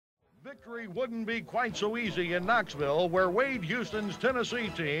victory wouldn't be quite so easy in Knoxville, where Wade Houston's Tennessee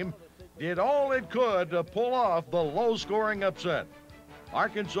team did all it could to pull off the low-scoring upset.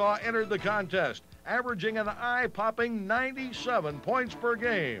 Arkansas entered the contest, averaging an eye-popping 97 points per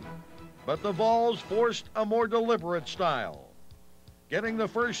game, but the Vols forced a more deliberate style. Getting the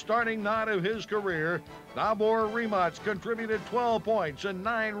first starting nod of his career, Nabor Remots contributed 12 points and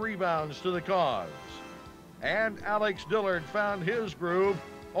 9 rebounds to the cause. And Alex Dillard found his groove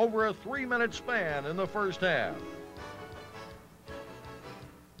over a 3-minute span in the first half.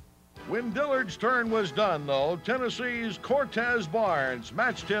 When Dillard's turn was done, though, Tennessee's Cortez Barnes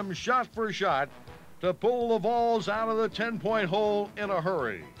matched him shot for shot to pull the Vols out of the 10-point hole in a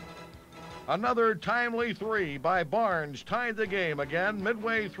hurry. Another timely three by Barnes tied the game again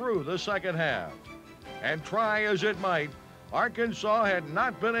midway through the second half. And try as it might, Arkansas had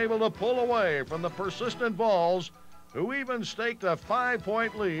not been able to pull away from the persistent Vols, who even staked a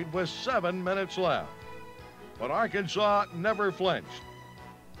 5-point lead with 7 minutes left. But Arkansas never flinched.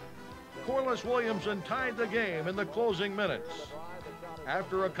 Corliss Williamson tied the game in the closing minutes.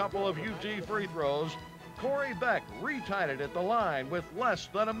 After a couple of UT free throws, Corey Beck retied it at the line with less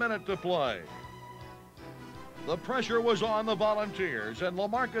than a minute to play. The pressure was on the Volunteers, and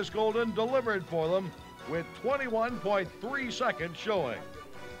LaMarcus Golden delivered for them with 21.3 seconds showing.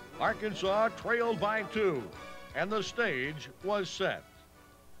 Arkansas trailed by 2, and the stage was set.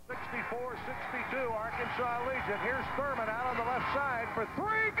 64-62, Arkansas leads it. Here's Thurman out on the left side for 3,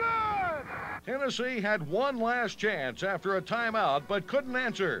 good! Tennessee had one last chance after a timeout, but couldn't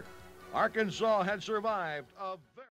answer. Arkansas had survived a